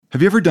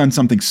Have you ever done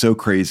something so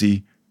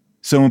crazy,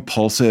 so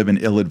impulsive and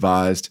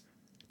ill-advised,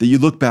 that you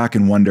look back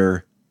and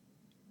wonder,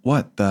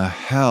 what the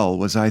hell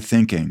was I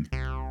thinking?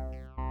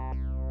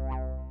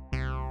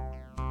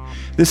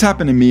 This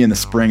happened to me in the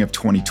spring of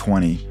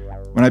 2020,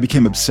 when I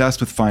became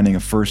obsessed with finding a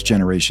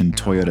first-generation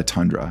Toyota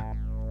Tundra.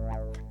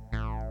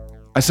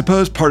 I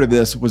suppose part of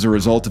this was a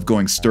result of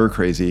going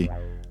stir-crazy,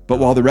 but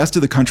while the rest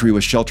of the country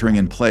was sheltering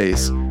in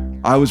place,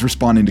 I was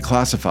responding to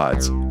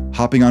classifieds,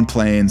 hopping on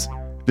planes,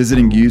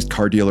 visiting used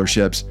car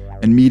dealerships,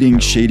 and meeting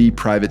shady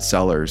private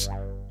sellers,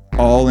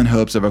 all in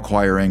hopes of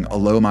acquiring a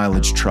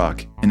low-mileage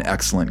truck in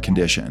excellent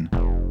condition.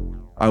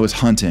 I was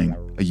hunting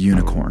a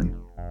unicorn.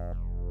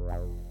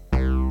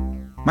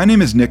 My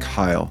name is Nick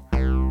Heil.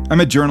 I'm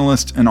a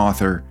journalist and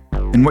author,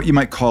 and what you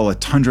might call a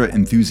Tundra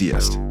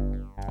enthusiast,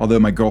 although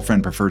my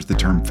girlfriend prefers the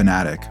term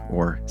fanatic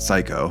or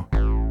psycho.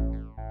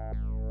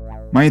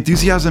 My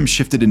enthusiasm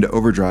shifted into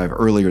overdrive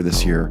earlier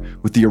this year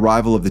with the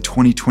arrival of the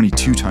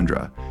 2022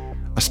 Tundra,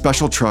 a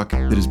special truck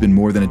that has been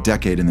more than a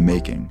decade in the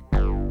making.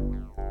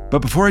 But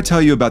before I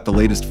tell you about the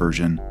latest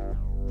version,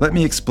 let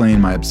me explain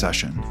my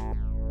obsession.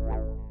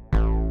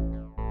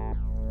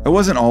 I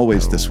wasn't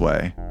always this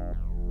way.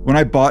 When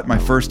I bought my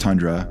first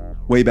Tundra,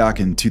 way back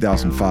in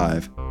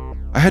 2005,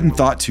 I hadn't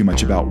thought too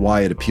much about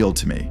why it appealed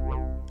to me.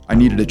 I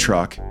needed a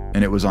truck,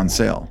 and it was on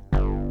sale.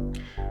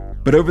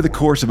 But over the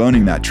course of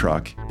owning that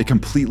truck, it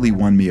completely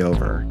won me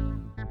over.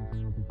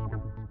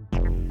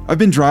 I've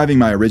been driving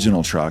my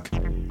original truck,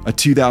 a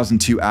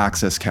 2002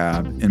 Access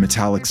cab in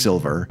metallic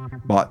silver,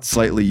 bought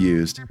slightly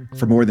used,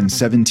 for more than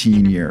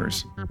 17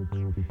 years.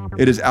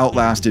 It has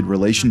outlasted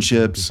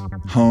relationships,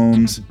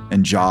 homes,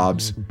 and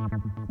jobs,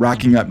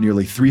 racking up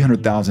nearly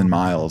 300,000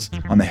 miles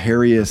on the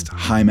hairiest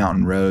high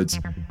mountain roads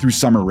through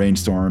summer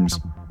rainstorms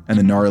and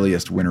the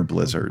gnarliest winter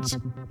blizzards.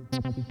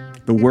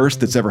 The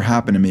worst that's ever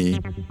happened to me,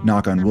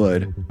 knock on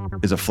wood,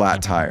 is a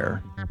flat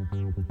tire.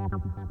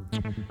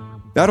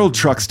 That old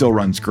truck still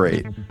runs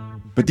great,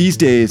 but these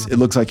days it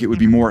looks like it would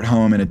be more at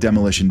home in a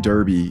demolition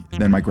derby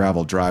than my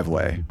gravel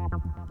driveway.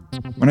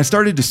 When I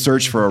started to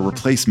search for a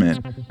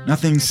replacement,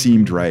 nothing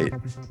seemed right.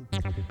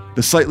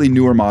 The slightly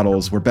newer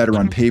models were better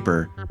on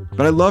paper,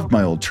 but I loved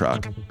my old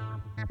truck.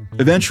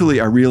 Eventually,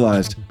 I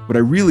realized what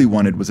I really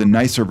wanted was a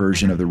nicer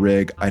version of the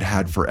rig I'd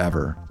had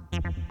forever.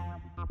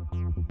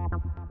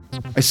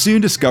 I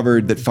soon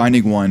discovered that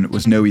finding one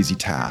was no easy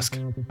task.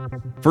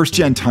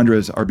 First-gen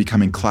Tundras are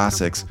becoming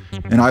classics,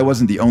 and I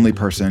wasn't the only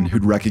person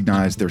who'd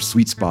recognized their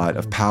sweet spot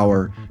of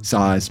power,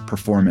 size,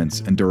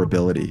 performance, and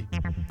durability.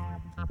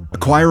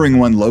 Acquiring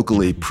one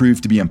locally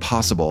proved to be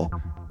impossible,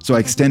 so I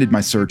extended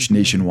my search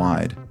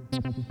nationwide.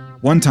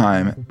 One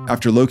time,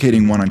 after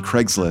locating one on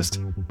Craigslist,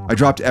 I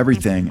dropped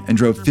everything and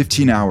drove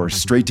 15 hours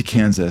straight to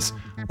Kansas,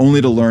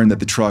 only to learn that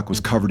the truck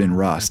was covered in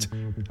rust,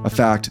 a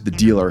fact the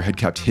dealer had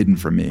kept hidden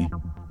from me.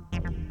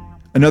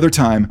 Another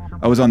time,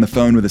 I was on the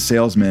phone with a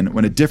salesman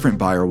when a different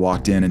buyer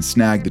walked in and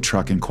snagged the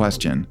truck in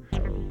question.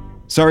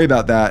 "Sorry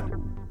about that,"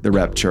 the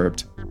rep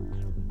chirped.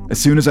 As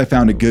soon as I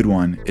found a good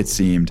one, it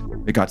seemed,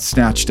 it got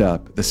snatched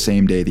up the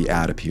same day the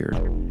ad appeared.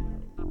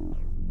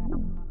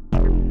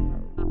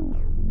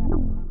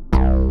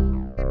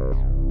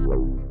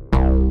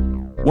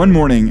 One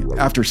morning,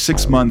 after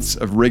 6 months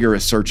of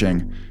rigorous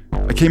searching,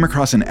 I came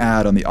across an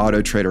ad on the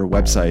Auto Trader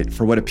website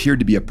for what appeared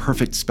to be a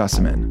perfect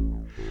specimen.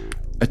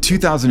 A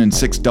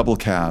 2006 double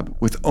cab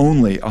with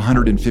only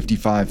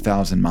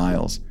 155,000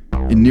 miles,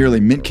 in nearly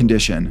mint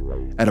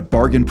condition, at a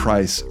bargain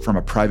price from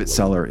a private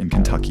seller in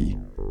Kentucky.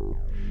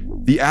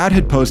 The ad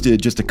had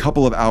posted just a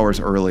couple of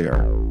hours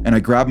earlier, and I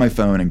grabbed my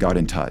phone and got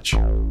in touch.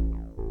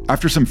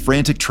 After some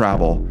frantic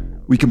travel,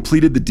 we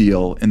completed the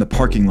deal in the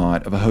parking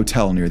lot of a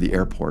hotel near the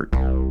airport.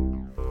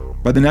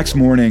 By the next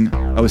morning,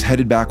 I was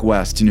headed back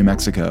west to New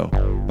Mexico,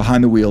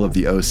 behind the wheel of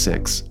the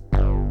 06.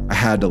 I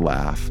had to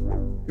laugh.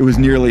 It was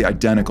nearly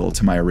identical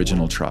to my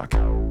original truck,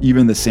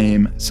 even the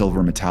same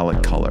silver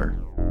metallic color.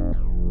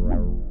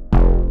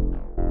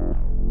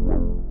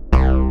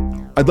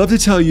 I'd love to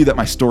tell you that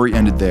my story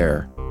ended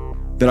there,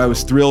 that I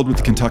was thrilled with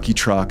the Kentucky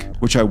truck,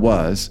 which I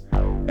was,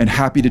 and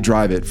happy to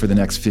drive it for the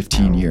next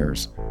 15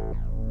 years.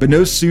 But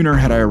no sooner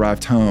had I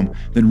arrived home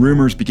than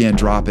rumors began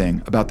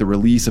dropping about the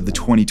release of the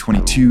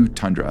 2022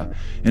 Tundra,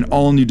 an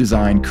all-new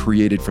design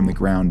created from the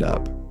ground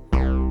up.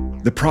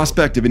 The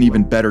prospect of an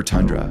even better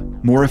Tundra,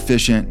 more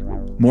efficient,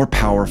 more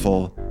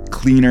powerful,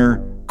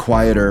 cleaner,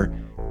 quieter,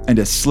 and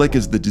as slick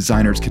as the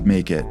designers could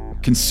make it,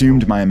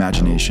 consumed my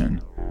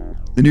imagination.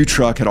 The new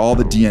truck had all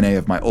the DNA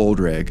of my old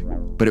rig,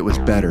 but it was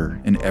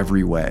better in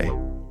every way.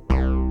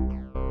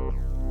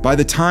 By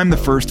the time the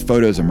first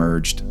photos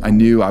emerged, I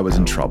knew I was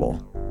in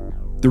trouble.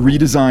 The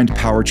redesigned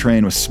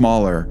powertrain was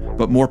smaller,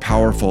 but more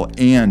powerful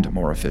and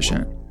more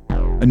efficient.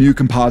 A new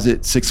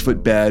composite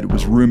 6-foot bed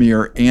was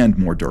roomier and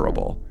more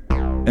durable.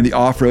 And the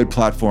off-road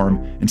platform,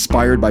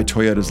 inspired by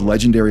Toyota's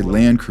legendary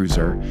Land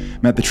Cruiser,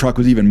 meant the truck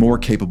was even more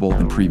capable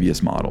than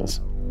previous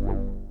models.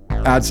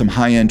 Add some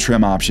high-end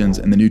trim options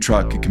and the new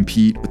truck could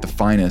compete with the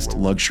finest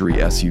luxury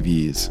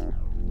SUVs.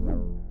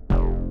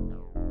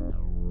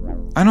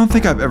 I don't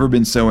think I've ever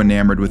been so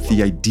enamored with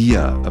the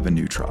idea of a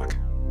new truck.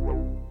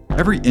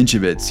 Every inch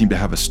of it seemed to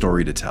have a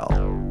story to tell.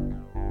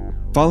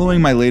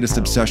 Following my latest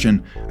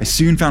obsession, I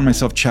soon found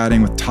myself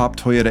chatting with top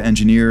Toyota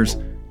engineers,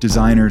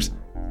 designers,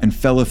 and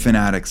fellow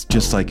fanatics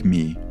just like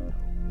me.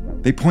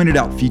 They pointed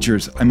out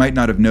features I might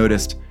not have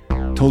noticed,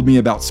 told me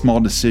about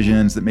small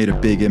decisions that made a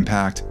big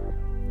impact,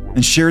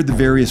 and shared the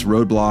various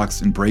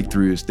roadblocks and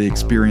breakthroughs they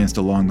experienced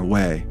along the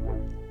way.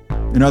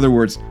 In other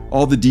words,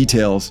 all the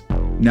details,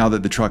 now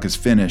that the truck is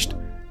finished,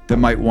 that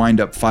might wind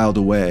up filed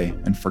away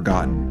and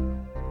forgotten.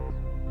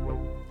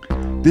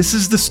 This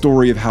is the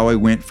story of how I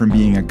went from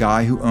being a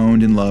guy who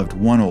owned and loved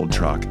one old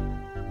truck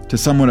to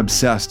someone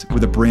obsessed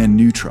with a brand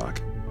new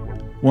truck,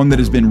 one that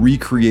has been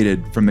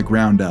recreated from the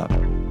ground up,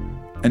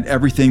 and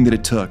everything that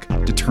it took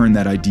to turn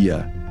that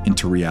idea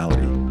into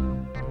reality.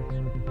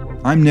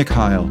 I'm Nick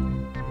Heil,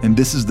 and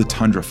this is the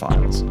Tundra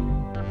Files.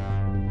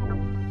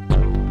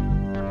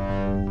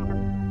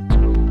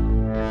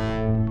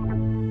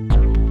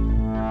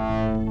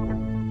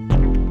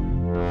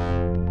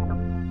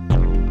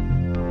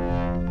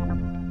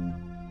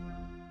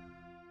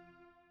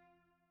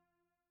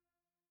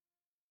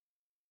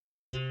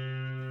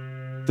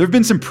 There have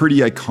been some pretty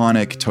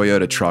iconic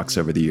Toyota trucks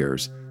over the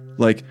years,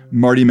 like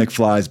Marty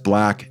McFly's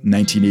black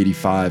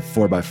 1985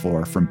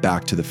 4x4 from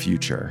Back to the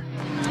Future.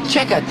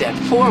 Check out that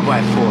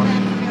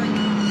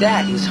 4x4.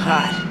 That is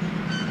hot.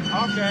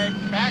 Okay,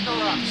 back her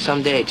up.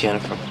 Someday,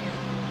 Jennifer.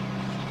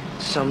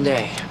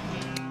 Someday.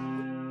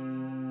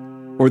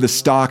 Or the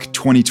stock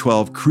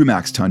 2012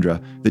 Crewmax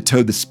Tundra that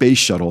towed the space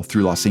shuttle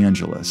through Los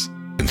Angeles.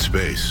 In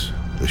space,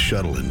 the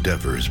shuttle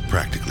Endeavour is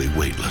practically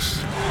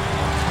weightless.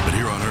 But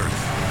here on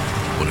Earth,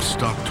 when a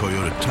stock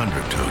Toyota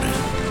Tundra towed it,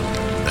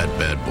 that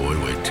bad boy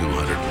weighed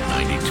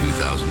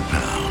 292,000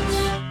 pounds.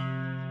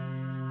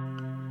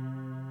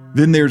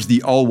 Then there's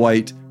the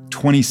all-white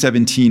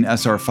 2017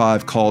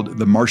 SR5 called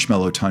the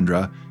Marshmallow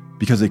Tundra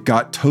because it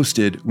got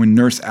toasted when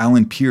Nurse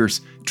Alan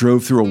Pierce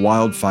drove through a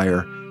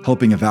wildfire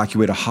helping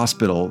evacuate a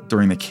hospital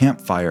during the Camp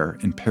Fire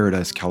in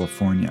Paradise,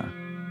 California.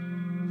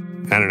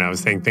 I don't know. I was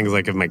saying things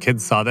like if my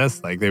kids saw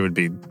this, like they would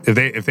be,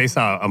 if they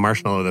saw a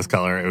marshmallow this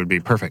color, it would be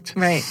perfect.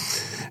 Right.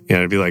 You know,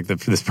 it'd be like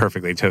this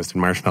perfectly toasted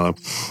marshmallow.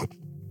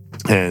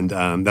 And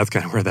that's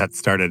kind of where that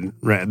started.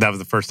 That was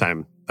the first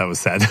time that was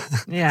said.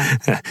 Yeah.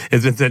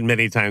 It's been said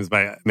many times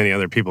by many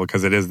other people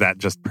because it is that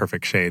just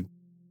perfect shade.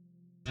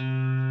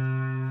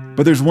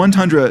 But there's one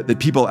Tundra that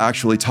people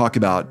actually talk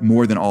about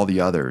more than all the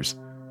others.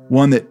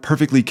 One that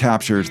perfectly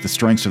captures the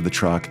strengths of the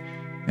truck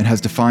and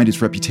has defined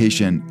its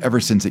reputation ever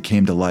since it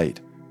came to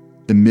light.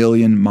 The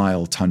Million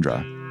Mile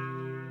Tundra.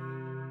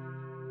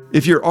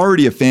 If you're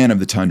already a fan of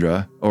the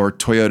Tundra, or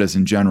Toyotas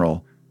in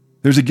general,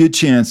 there's a good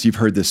chance you've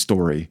heard this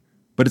story,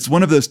 but it's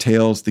one of those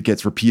tales that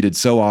gets repeated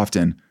so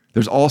often,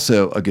 there's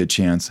also a good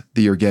chance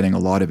that you're getting a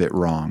lot of it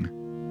wrong.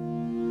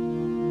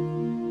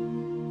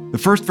 The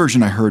first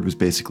version I heard was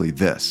basically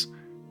this.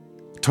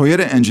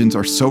 Toyota engines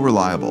are so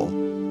reliable,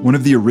 one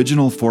of the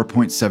original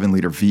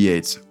 4.7-liter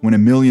V8s went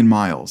 1,000,000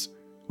 miles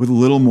with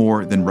little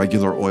more than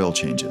regular oil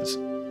changes.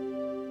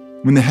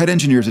 When the head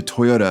engineers at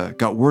Toyota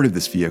got word of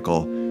this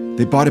vehicle,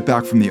 they bought it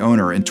back from the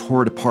owner and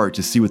tore it apart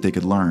to see what they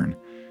could learn,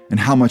 and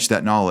how much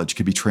that knowledge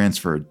could be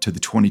transferred to the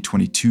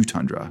 2022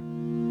 Tundra.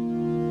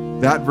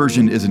 That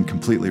version isn't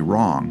completely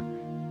wrong.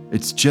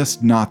 It's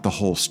just not the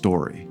whole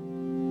story.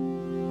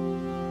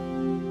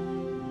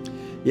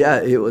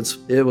 Yeah, it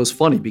was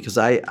funny because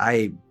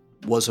I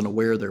wasn't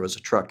aware there was a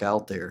truck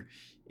out there,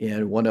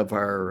 and one of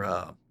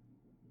our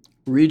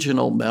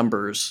regional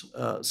members,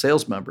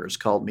 sales members,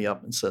 called me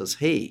up and says,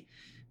 "Hey,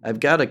 I've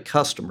got a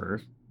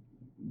customer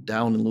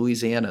down in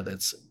Louisiana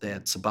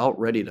that's about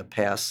ready to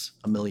pass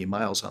 1,000,000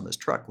 miles on this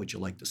truck. Would you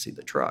like to see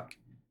the truck?"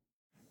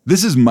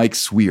 This is Mike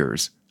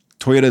Sweers,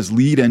 Toyota's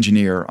lead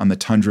engineer on the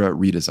Tundra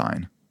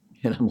redesign.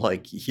 And I'm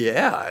like,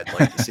 "Yeah, I'd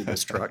like to see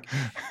this truck."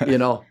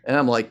 And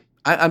I'm like,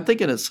 I'm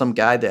thinking it's some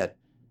guy that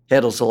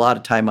handles a lot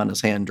of time on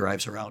his hand,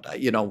 drives around.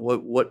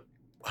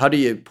 How do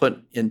you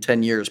in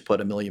 10 years put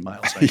 1,000,000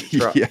 miles on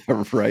your truck?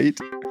 Yeah, right?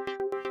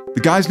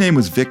 The guy's name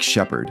was Victor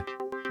Sheppard.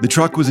 The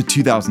truck was a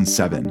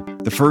 2007,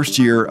 the first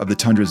year of the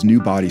Tundra's new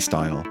body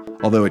style,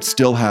 although it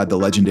still had the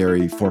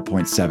legendary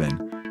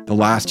 4.7, the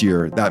last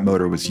year that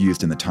motor was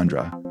used in the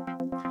Tundra.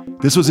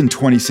 This was in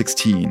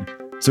 2016,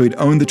 so he'd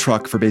owned the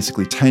truck for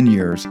basically 10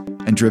 years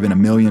and driven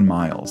 1,000,000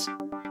 miles.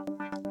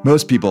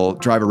 Most people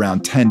drive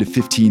around 10 to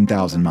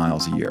 15,000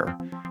 miles a year.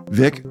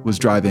 Vic was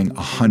driving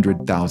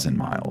 100,000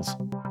 miles.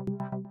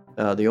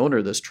 The owner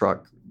of this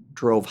truck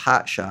drove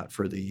hotshot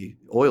for the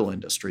oil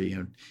industry.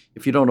 And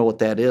if you don't know what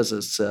that is,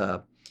 it's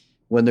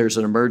when there's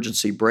an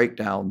emergency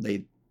breakdown,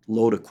 they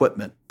load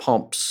equipment,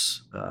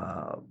 pumps,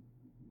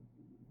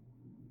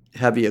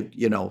 heavy,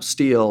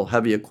 steel,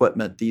 heavy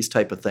equipment, these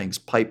type of things,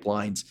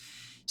 pipelines.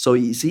 So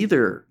he's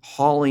either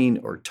hauling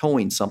or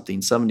towing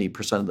something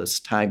 70% of this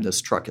time this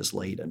truck is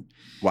laden.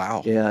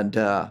 Wow. And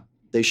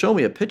they show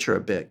me a picture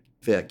of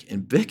Vic,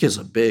 and Vic is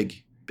a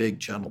big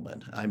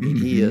gentleman. I mean,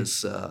 he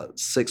is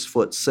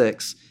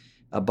 6'6",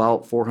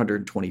 about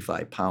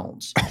 425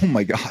 pounds. Oh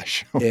my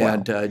gosh. Wow.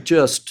 And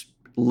just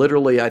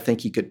literally, I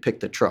think he could pick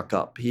the truck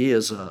up. He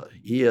is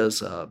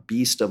a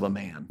beast of a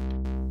man.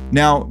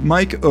 Now,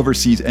 Mike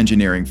oversees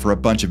engineering for a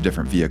bunch of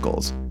different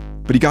vehicles,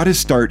 but he got his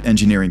start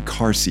engineering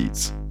car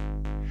seats.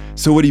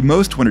 So what he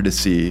most wanted to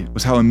see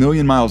was how a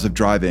million miles of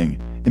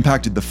driving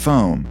impacted the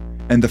foam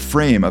and the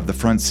frame of the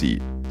front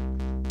seat,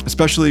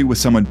 especially with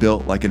someone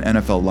built like an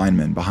NFL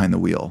lineman behind the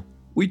wheel.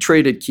 We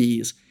traded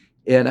keys,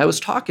 and I was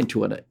talking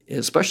to him,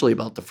 especially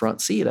about the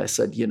front seat. I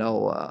said,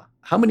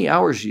 how many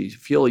hours do you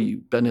feel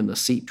you've been in the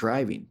seat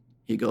driving?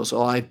 He goes,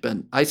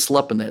 I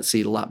slept in that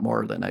seat a lot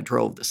more than I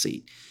drove the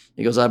seat.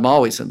 He goes, I'm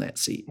always in that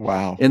seat.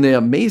 Wow. And the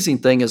amazing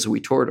thing is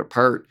we tore it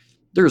apart.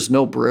 There's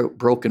no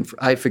broken.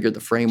 I figured the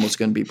frame was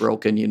going to be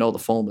broken. The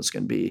foam was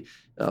going to be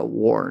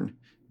worn.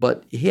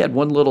 But he had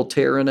one little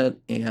tear in it,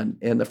 and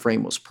the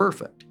frame was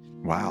perfect.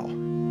 Wow.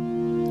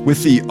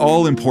 With the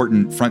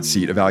all-important front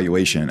seat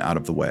evaluation out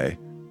of the way,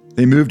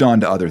 they moved on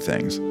to other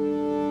things,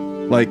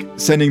 like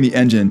sending the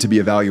engine to be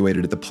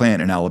evaluated at the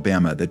plant in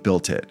Alabama that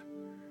built it.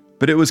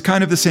 But it was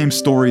kind of the same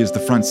story as the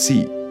front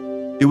seat.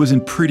 It was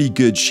in pretty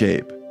good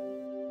shape.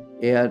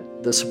 And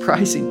the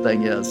surprising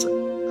thing is,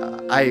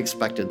 I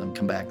expected them to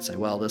come back and say,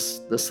 well,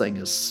 this thing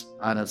is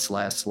on its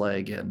last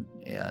leg and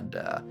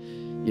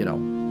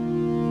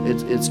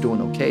it's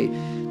doing okay.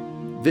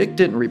 Vic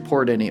didn't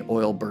report any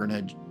oil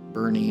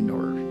burning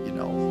or,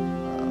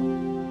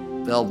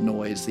 valve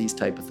noise, these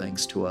type of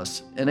things to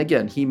us. And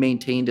again, he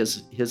maintained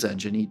his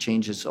engine. He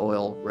changed his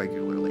oil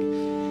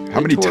regularly. How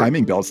many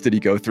timing belts did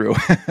he go through?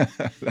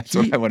 That's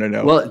what I want to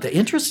know. Well, the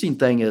interesting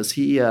thing is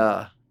he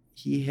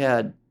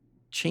had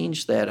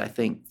changed that, I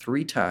think,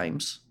 3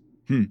 times,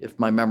 if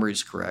my memory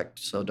is correct.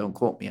 So don't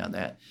quote me on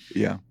that.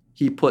 Yeah.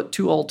 He put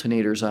 2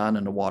 alternators on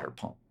and a water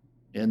pump.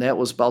 And that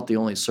was about the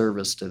only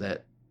service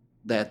to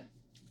that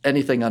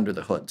anything under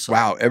the hood. So,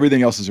 wow.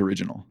 Everything else is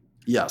original.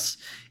 Yes.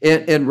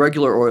 And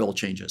regular oil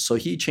changes. So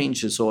he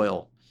changed his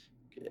oil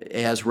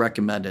as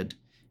recommended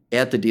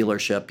at the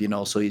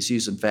dealership, so he's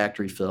using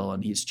factory fill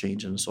and he's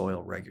changing his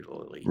oil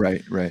regularly.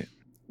 Right.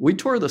 We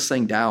tore this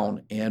thing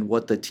down, and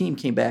what the team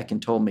came back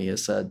and told me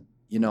is said,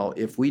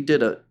 if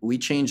we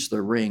changed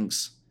the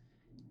rings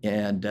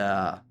and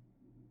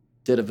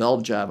did a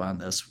valve job on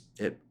this,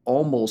 it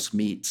almost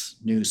meets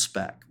new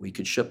spec. We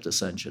could ship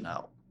this engine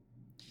out.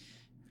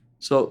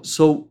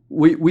 So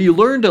we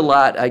learned a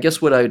lot. I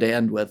guess what I would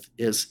end with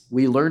is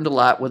we learned a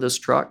lot with this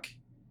truck.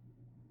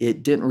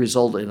 It didn't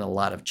result in a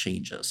lot of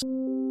changes.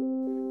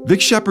 Vic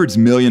Sheppard's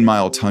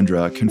million-mile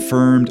Tundra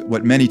confirmed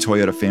what many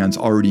Toyota fans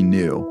already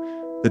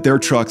knew, that their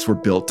trucks were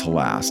built to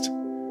last.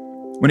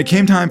 When it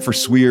came time for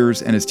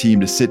Swears and his team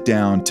to sit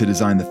down to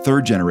design the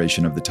 3rd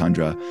generation of the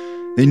Tundra,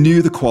 they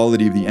knew the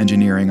quality of the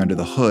engineering under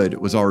the hood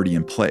was already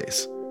in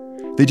place.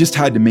 They just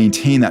had to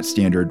maintain that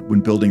standard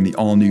when building the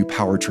all-new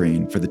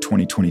powertrain for the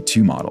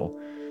 2022 model.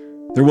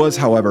 There was,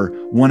 however,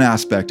 one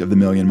aspect of the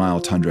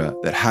million-mile Tundra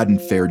that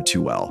hadn't fared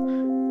too well: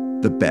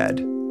 the bed.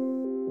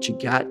 You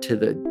got to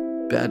the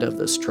bed of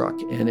this truck,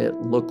 and it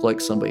looked like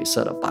somebody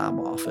set a bomb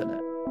off in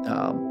it.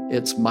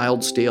 It's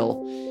mild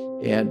steel,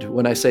 and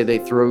when I say they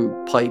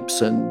threw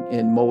pipes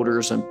and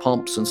motors and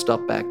pumps and stuff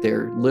back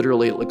there,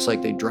 literally it looks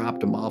like they dropped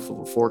them off of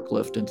a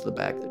forklift into the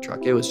back of the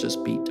truck. It was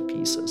just beat to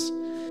pieces.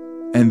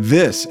 And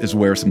this is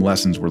where some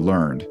lessons were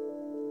learned.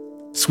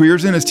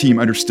 Swears and his team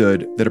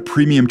understood that a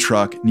premium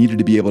truck needed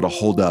to be able to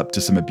hold up to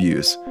some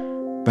abuse,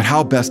 but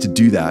how best to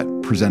do that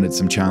presented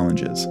some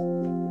challenges.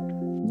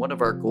 One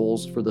of our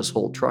goals for this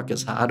whole truck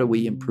is how do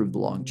we improve the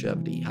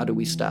longevity? How do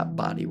we stop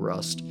body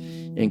rust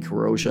and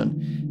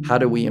corrosion? How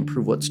do we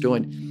improve what's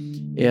doing?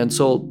 And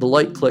so the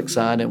light clicks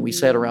on, and we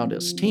sat around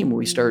as a team and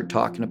we started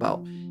talking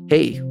about,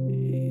 hey,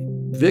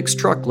 Vic's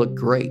truck looked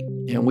great.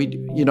 And we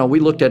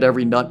looked at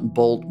every nut and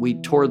bolt. We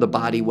tore the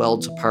body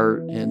welds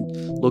apart and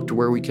looked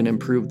where we can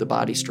improve the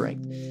body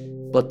strength.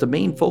 But the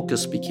main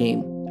focus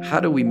became, how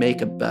do we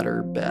make a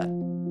better bed?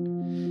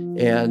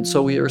 And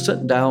so we were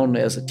sitting down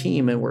as a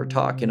team and we're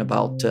talking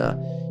about,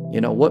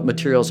 what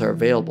materials are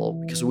available,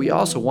 because we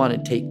also want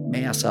to take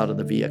mass out of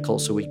the vehicle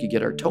so we could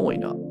get our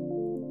towing up.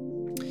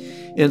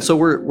 And so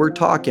we're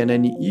talking,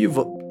 and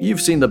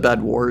you've seen the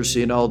bed wars.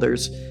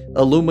 There's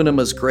aluminum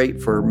is great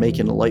for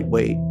making a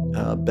lightweight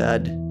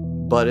bed,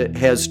 but it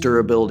has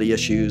durability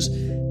issues.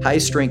 High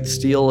strength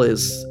steel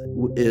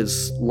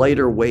is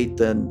lighter weight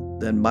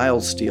than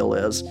mild steel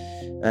is,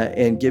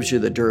 and gives you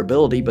the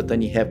durability, but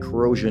then you have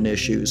corrosion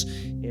issues.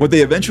 What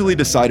they eventually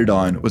decided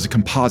on was a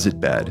composite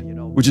bed,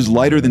 which is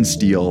lighter than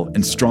steel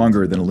and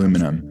stronger than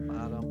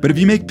aluminum. But if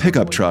you make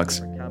pickup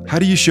trucks, how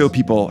do you show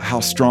people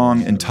how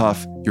strong and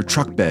tough your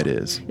truck bed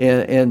is?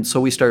 And so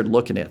we started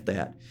looking at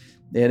that.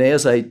 And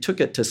as I took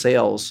it to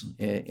sales,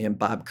 and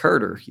Bob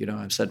Carter,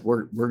 I said,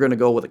 we're going to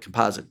go with a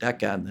composite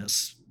deck on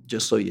this,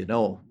 just so you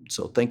know.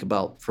 So think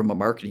about, from a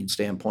marketing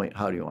standpoint,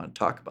 how do you want to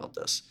talk about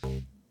this?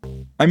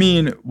 I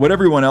mean, what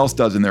everyone else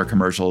does in their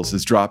commercials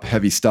is drop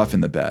heavy stuff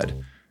in the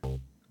bed.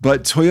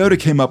 But Toyota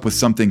came up with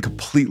something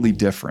completely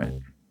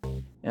different.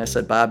 And I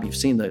said, Bob, you've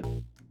seen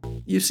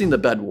the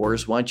bed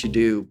wars. Why don't you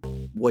do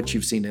what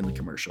you've seen in the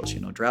commercials?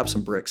 Drop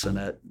some bricks in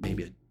it,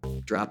 maybe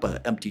drop an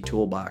empty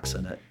toolbox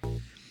in it.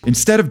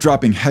 Instead of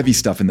dropping heavy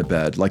stuff in the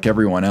bed like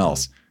everyone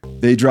else,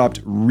 they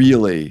dropped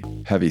really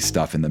heavy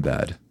stuff in the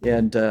bed.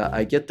 And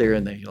I get there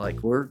and they're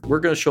like, we're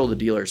going to show the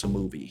dealers a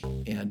movie.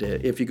 And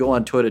if you go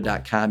on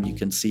Toyota.com, you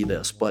can see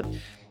this. But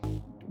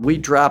we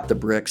drop the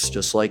bricks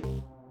just like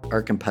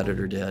our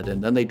competitor did.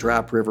 And then they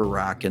drop river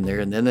rock in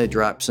there. And then they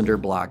drop cinder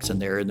blocks in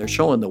there. And they're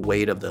showing the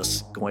weight of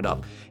this going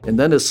up. And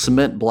then there's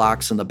cement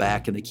blocks in the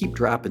back. And they keep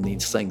dropping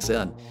these things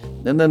in.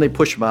 And then they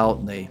push them out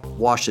and they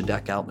wash the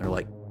deck out. And they're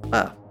like,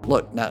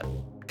 look, not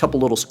a couple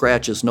little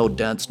scratches, no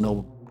dents,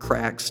 no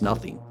cracks,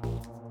 nothing.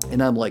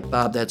 And I'm like,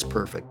 Bob, that's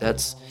perfect.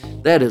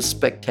 That is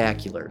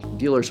spectacular.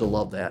 Dealers will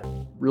love that.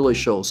 Really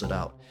shows it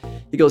out.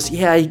 He goes,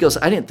 I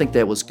didn't think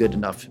that was good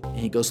enough. And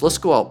he goes, let's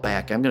go out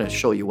back. I'm going to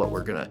show you what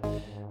we're going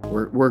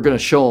to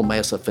show them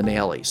as a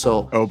finale.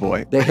 So oh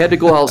boy, they had to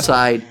go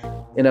outside,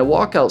 and I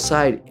walk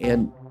outside,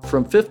 and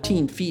from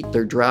 15 feet,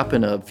 they're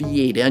dropping a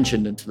V8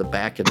 engine into the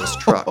back of this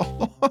truck.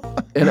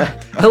 And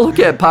I look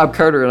at Bob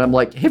Carter and I'm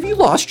like, have you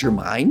lost your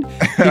mind?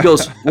 He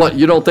goes, what,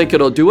 you don't think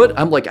it'll do it?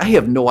 I'm like, I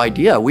have no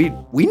idea. We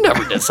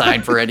never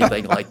designed for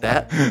anything like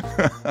that.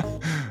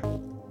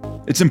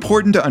 It's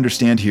important to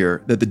understand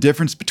here that the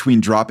difference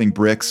between dropping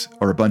bricks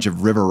or a bunch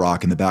of river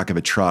rock in the back of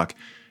a truck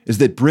is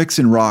that bricks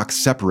and rocks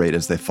separate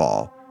as they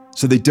fall,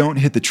 so they don't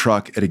hit the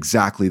truck at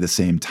exactly the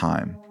same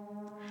time.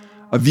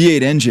 A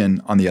V8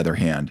 engine, on the other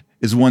hand,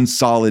 is one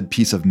solid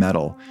piece of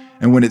metal,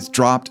 and when it's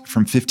dropped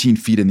from 15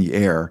 feet in the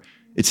air,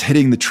 it's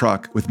hitting the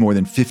truck with more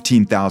than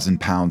 15,000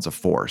 pounds of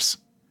force.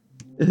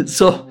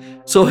 So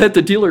at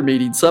the dealer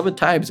meeting, 7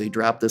 times they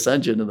dropped this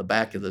engine in the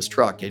back of this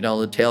truck. You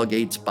know, the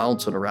tailgate's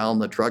bouncing around,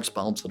 the truck's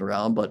bouncing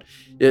around, but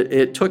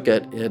it took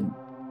it, and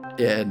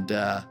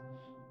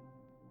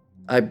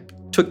I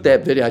took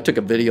that video. I took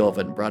a video of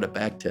it and brought it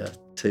back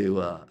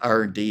to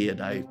R&D,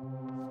 and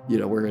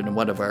we're in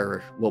one of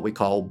our, what we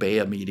call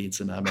BEA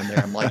meetings, and I'm in there.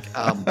 I'm like,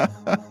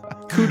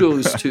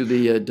 kudos to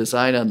the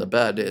design on the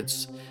bed.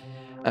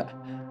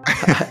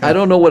 I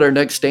don't know what our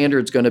next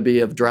standard's going to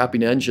be of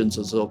dropping engines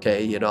is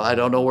okay. I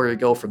don't know where to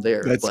go from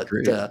there. That's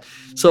great.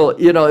 So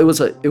it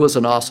was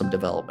an awesome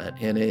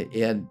development,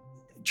 and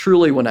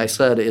truly, when I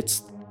said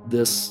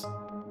this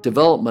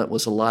development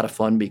was a lot of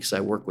fun because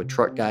I work with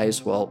truck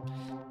guys. Well,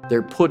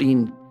 they're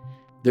putting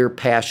their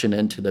passion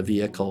into the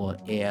vehicle,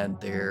 and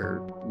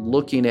they're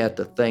looking at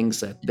the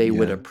things that they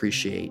would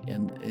appreciate.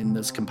 And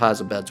this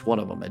composite bed's one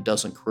of them. It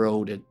doesn't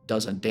corrode, it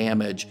doesn't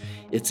damage,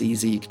 it's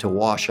easy to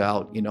wash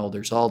out.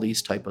 There's all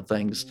these type of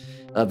things,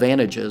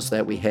 advantages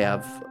that we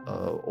have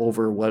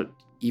over what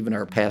even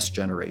our past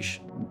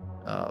generation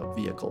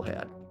vehicle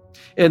had.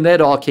 And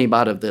that all came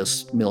out of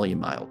this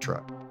million-mile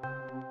truck.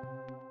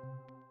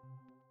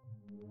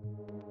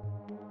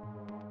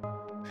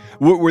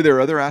 Were there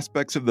other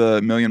aspects of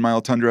the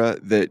million-mile Tundra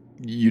that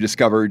you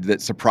discovered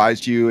that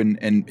surprised you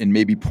and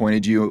maybe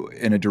pointed you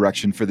in a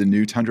direction for the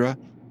new Tundra?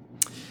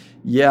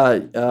 Yeah,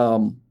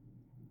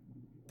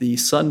 the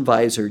sun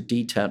visor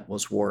detent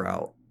was wore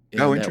out.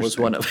 And oh,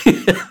 interesting.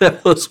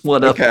 That was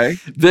one of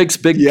Vic's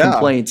big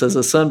complaints. As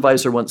the sun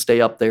visor wouldn't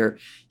stay up there,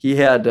 he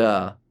had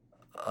a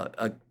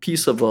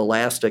piece of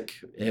elastic.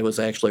 It was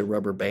actually a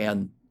rubber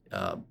band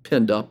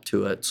pinned up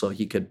to it, so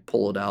he could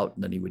pull it out,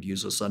 and then he would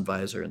use a sun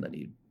visor, and then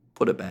he'd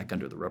put it back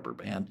under the rubber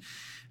band.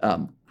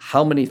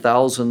 How many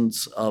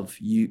thousands of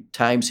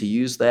times he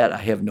used that, I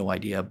have no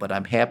idea, but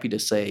I'm happy to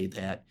say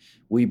that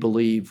we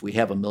believe we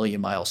have a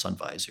million-mile sun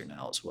visor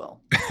now as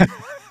well.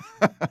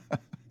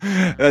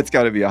 That's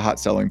got to be a hot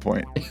selling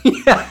point.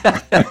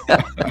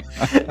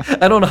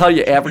 I don't know how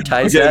you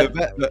advertise that.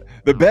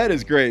 The bed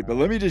is great, but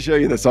let me just show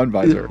you the sun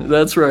visor.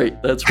 That's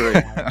right. The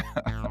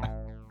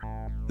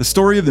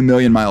story of the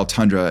million-mile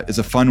Tundra is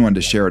a fun one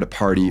to share at a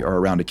party or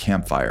around a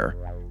campfire.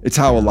 It's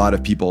how a lot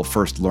of people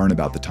first learn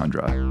about the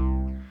Tundra.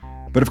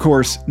 But of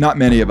course, not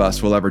many of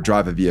us will ever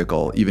drive a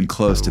vehicle even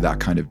close to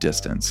that kind of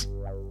distance.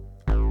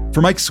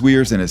 For Mike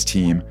Sweers and his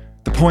team,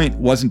 the point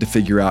wasn't to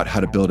figure out how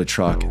to build a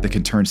truck that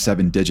can turn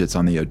 7 digits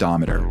on the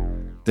odometer.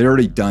 They'd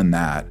already done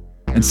that.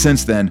 And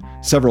since then,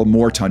 several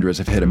more Tundras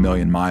have hit 1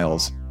 million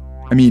miles.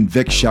 I mean,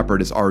 Vic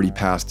Sheppard has already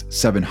passed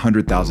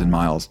 700,000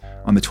 miles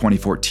on the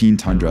 2014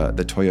 Tundra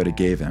that Toyota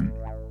gave him.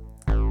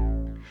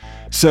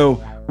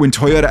 So, when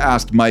Toyota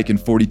asked Mike and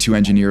 42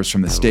 engineers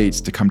from the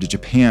States to come to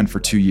Japan for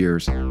 2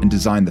 years and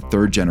design the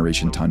 3rd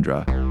generation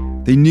Tundra,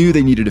 they knew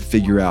they needed to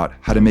figure out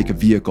how to make a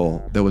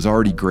vehicle that was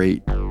already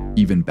great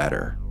even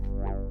better.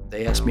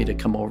 They asked me to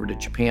come over to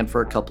Japan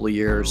for a couple of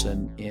years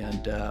and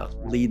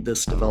lead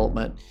this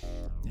development.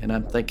 And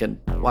I'm thinking,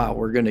 wow,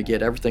 we're going to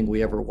get everything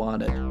we ever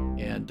wanted.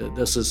 And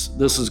this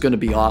is going to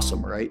be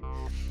awesome, right?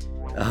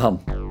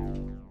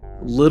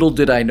 Little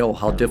did I know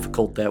how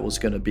difficult that was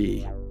going to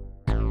be.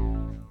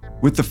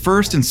 With the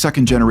 1st and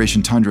 2nd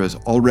generation Tundras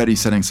already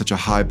setting such a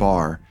high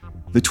bar,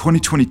 the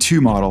 2022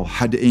 model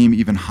had to aim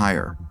even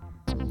higher.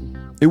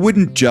 It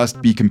wouldn't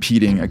just be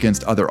competing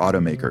against other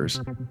automakers.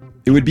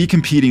 It would be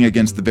competing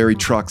against the very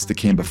trucks that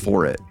came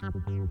before it.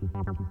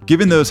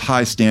 Given those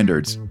high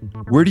standards,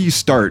 where do you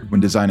start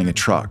when designing a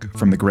truck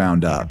from the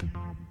ground up?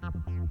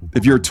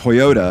 If you're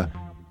Toyota,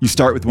 You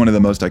start with one of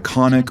the most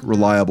iconic,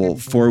 reliable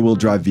four-wheel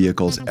drive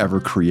vehicles ever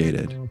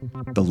created,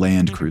 the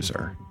Land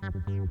Cruiser.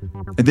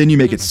 And then you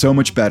make it so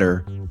much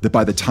better that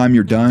by the time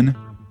you're done,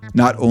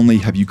 not only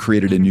have you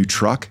created a new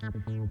truck,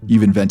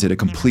 you've invented a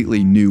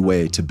completely new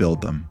way to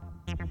build them.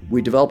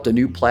 We developed a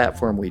new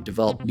platform, we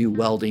developed new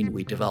welding,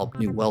 we developed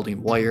new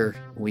welding wire,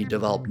 we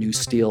developed new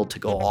steel to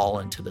go all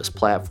into this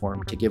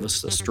platform to give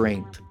us the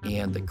strength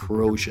and the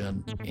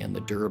corrosion and the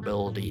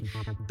durability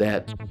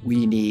that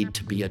we need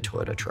to be a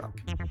Toyota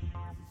truck.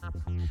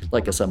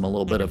 Like I said, I'm a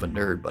little bit of a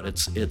nerd, but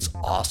it's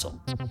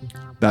awesome.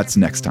 That's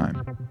next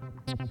time.